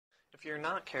If you're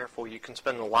not careful, you can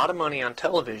spend a lot of money on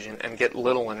television and get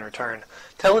little in return.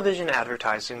 Television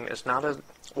advertising is not a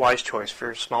wise choice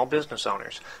for small business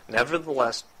owners.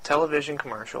 Nevertheless, television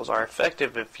commercials are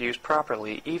effective if used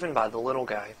properly, even by the little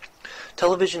guy.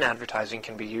 Television advertising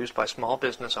can be used by small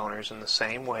business owners in the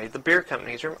same way the beer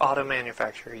companies or auto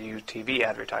manufacturers use TV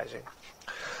advertising.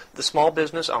 The small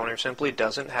business owner simply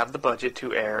doesn't have the budget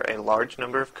to air a large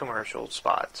number of commercial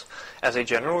spots. As a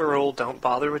general rule, don't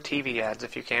bother with TV ads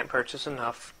if you can't purchase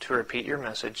enough to repeat your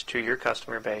message to your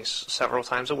customer base several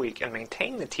times a week and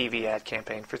maintain the TV ad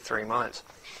campaign for 3 months.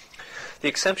 The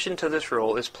exception to this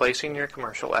rule is placing your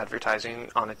commercial advertising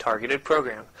on a targeted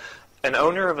program. An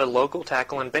owner of a local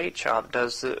tackle and bait shop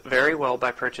does very well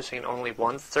by purchasing only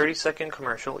one 30-second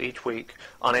commercial each week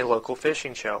on a local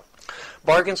fishing show.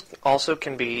 Bargains also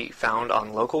can be found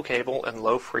on local cable and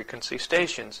low-frequency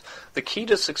stations. The key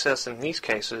to success in these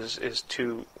cases is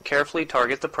to carefully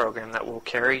target the program that will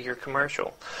carry your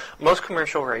commercial. Most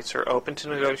commercial rates are open to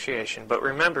negotiation, but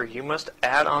remember, you must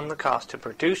add on the cost to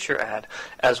produce your ad,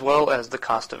 as well as the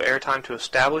cost of airtime to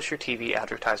establish your TV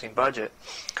advertising budget.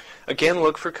 Again,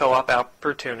 look for co-op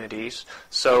opportunities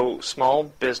so small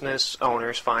business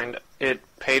owners find it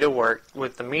pay to work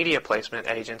with the media placement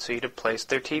agency to place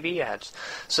their TV ads.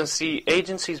 Since the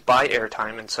agencies buy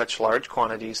airtime in such large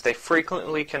quantities, they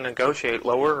frequently can negotiate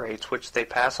lower rates which they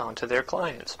pass on to their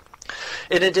clients.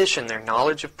 In addition, their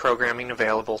knowledge of programming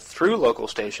available through local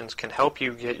stations can help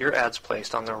you get your ads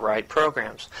placed on the right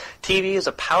programs. TV is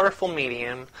a powerful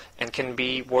medium and can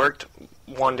be worked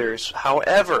wonders.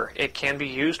 However, it can be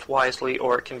used wisely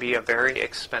or it can be a very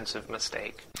expensive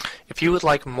mistake. If you would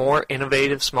like more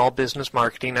innovative small business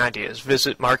marketing ideas,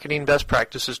 visit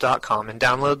marketingbestpractices.com and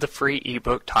download the free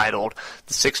ebook titled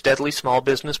The 6 Deadly Small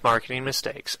Business Marketing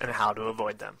Mistakes and How to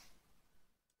Avoid Them.